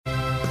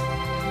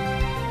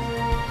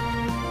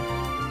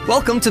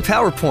Welcome to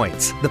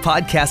PowerPoints, the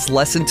podcast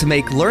lesson to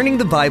make learning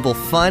the Bible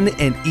fun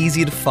and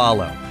easy to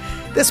follow.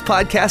 This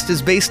podcast is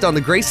based on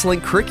the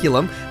GraceLink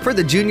curriculum for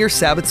the Junior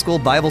Sabbath School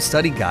Bible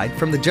Study Guide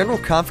from the General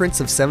Conference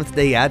of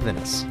Seventh-day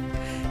Adventists.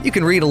 You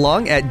can read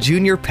along at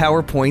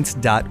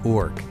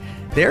juniorpowerpoints.org.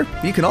 There,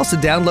 you can also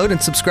download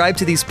and subscribe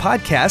to these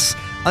podcasts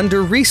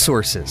under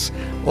Resources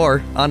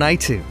or on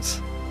iTunes.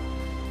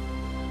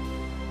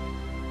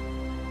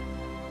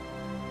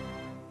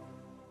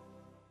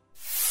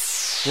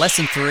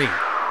 Lesson 3.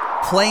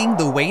 Playing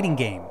the waiting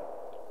game.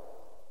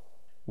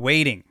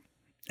 Waiting.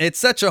 It's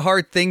such a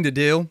hard thing to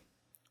do.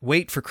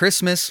 Wait for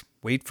Christmas,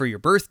 wait for your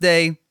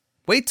birthday,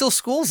 wait till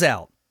school's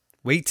out,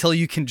 wait till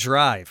you can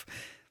drive.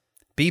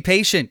 Be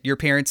patient, your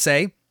parents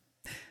say.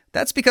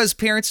 That's because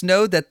parents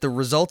know that the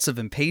results of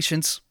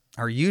impatience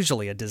are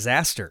usually a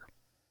disaster.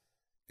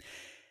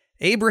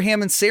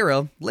 Abraham and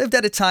Sarah lived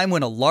at a time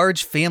when a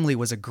large family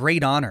was a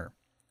great honor.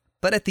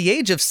 But at the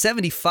age of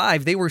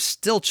 75, they were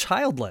still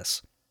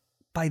childless.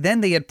 By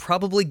then, they had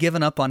probably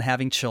given up on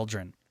having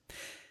children.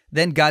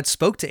 Then God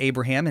spoke to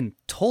Abraham and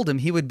told him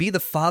he would be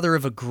the father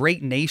of a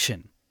great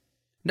nation.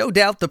 No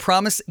doubt the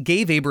promise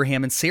gave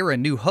Abraham and Sarah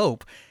new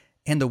hope,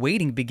 and the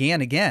waiting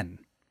began again.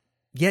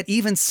 Yet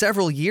even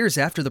several years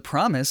after the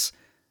promise,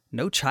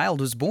 no child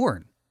was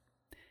born.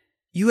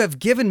 "You have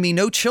given me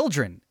no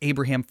children,"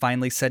 Abraham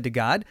finally said to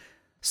God,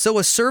 "so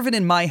a servant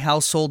in my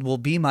household will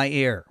be my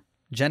heir."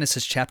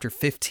 Genesis chapter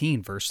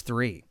 15, verse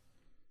 3.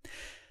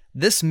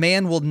 "This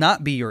man will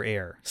not be your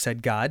heir,"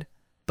 said God,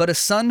 "but a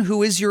son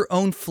who is your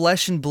own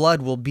flesh and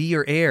blood will be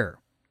your heir."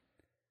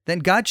 Then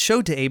God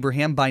showed to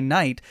Abraham by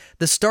night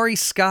the starry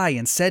sky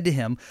and said to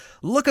him,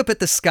 "Look up at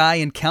the sky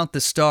and count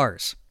the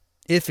stars,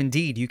 if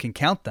indeed you can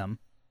count them."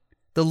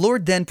 The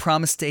Lord then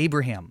promised to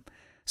Abraham,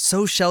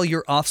 "So shall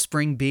your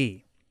offspring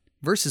be."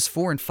 Verses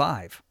 4 and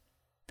 5.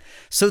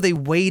 So they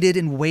waited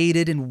and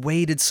waited and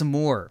waited some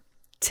more.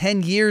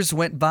 10 years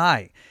went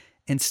by,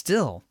 and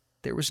still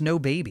there was no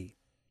baby.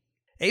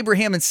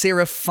 Abraham and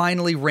Sarah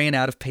finally ran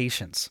out of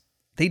patience.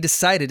 They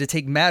decided to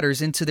take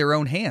matters into their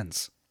own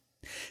hands.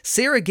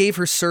 Sarah gave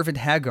her servant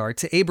Hagar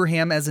to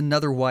Abraham as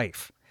another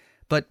wife,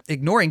 but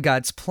ignoring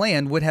God's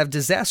plan would have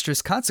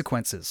disastrous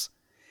consequences.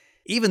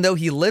 Even though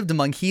he lived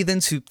among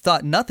heathens who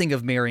thought nothing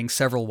of marrying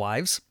several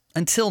wives,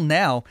 until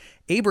now,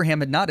 Abraham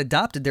had not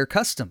adopted their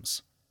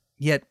customs.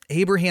 Yet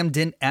Abraham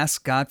didn't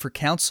ask God for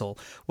counsel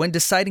when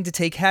deciding to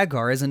take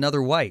Hagar as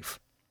another wife.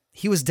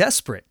 He was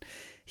desperate.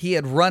 He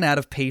had run out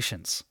of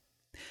patience.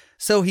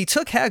 So he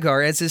took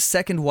Hagar as his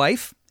second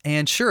wife,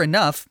 and sure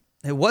enough,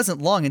 it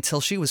wasn't long until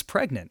she was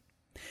pregnant.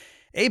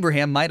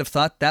 Abraham might have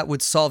thought that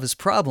would solve his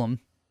problem,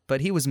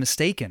 but he was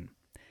mistaken.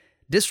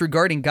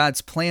 Disregarding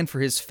God's plan for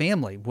his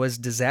family was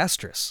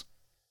disastrous.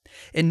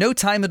 In no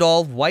time at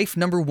all, wife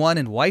number 1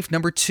 and wife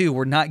number 2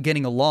 were not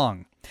getting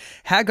along.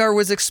 Hagar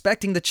was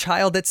expecting the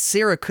child that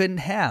Sarah couldn't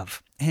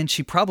have, and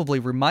she probably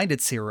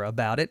reminded Sarah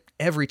about it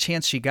every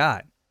chance she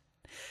got.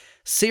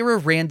 Sarah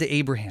ran to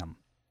Abraham.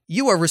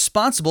 "You are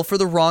responsible for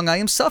the wrong I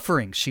am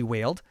suffering," she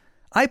wailed.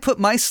 "I put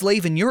my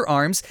slave in your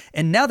arms,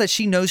 and now that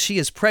she knows she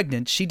is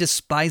pregnant, she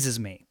despises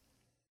me."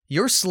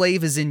 "Your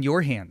slave is in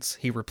your hands,"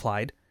 he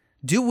replied.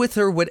 "Do with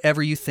her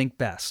whatever you think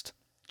best."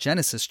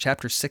 Genesis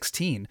chapter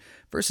 16,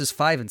 verses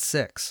 5 and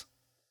 6.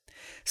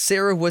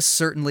 Sarah was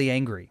certainly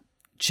angry,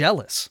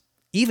 jealous,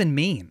 even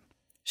mean.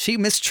 She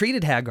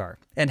mistreated Hagar,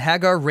 and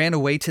Hagar ran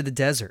away to the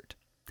desert.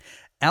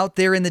 Out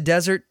there in the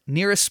desert,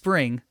 near a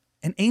spring,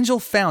 an angel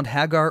found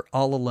Hagar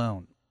all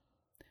alone.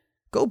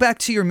 "Go back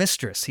to your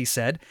mistress," he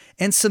said,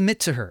 "and submit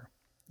to her.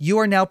 You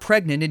are now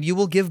pregnant, and you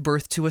will give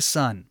birth to a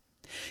son.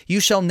 You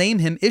shall name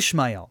him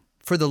Ishmael,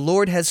 for the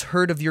Lord has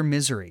heard of your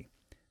misery."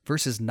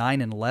 Verses 9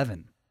 and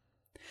 11.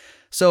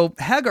 So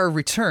Hagar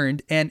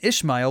returned, and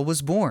Ishmael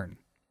was born.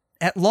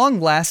 At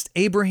long last,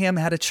 Abraham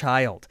had a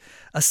child,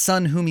 a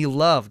son whom he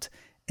loved,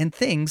 and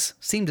things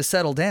seemed to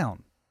settle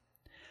down.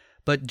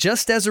 But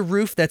just as a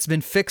roof that's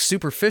been fixed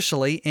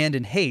superficially and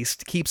in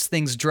haste keeps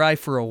things dry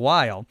for a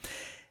while,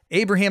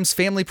 Abraham's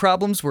family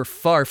problems were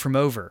far from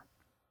over.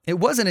 It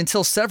wasn't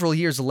until several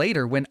years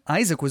later, when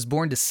Isaac was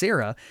born to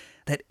Sarah,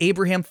 that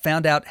Abraham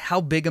found out how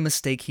big a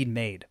mistake he'd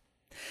made.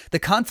 The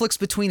conflicts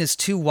between his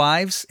 2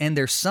 wives and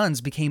their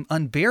sons became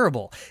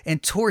unbearable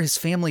and tore his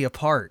family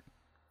apart.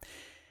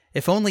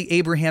 If only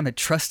Abraham had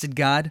trusted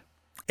God,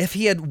 if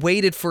he had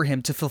waited for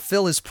him to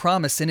fulfill his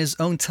promise in his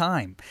own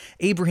time,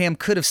 Abraham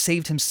could have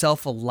saved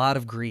himself a lot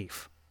of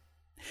grief.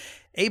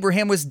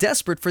 Abraham was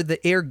desperate for the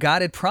heir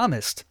God had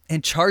promised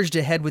and charged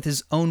ahead with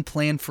his own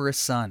plan for a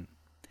son.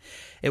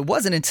 It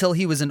wasn't until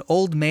he was an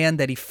old man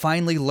that he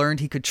finally learned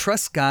he could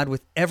trust God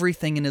with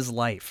everything in his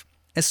life,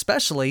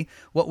 especially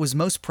what was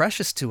most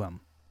precious to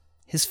him,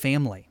 his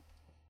family.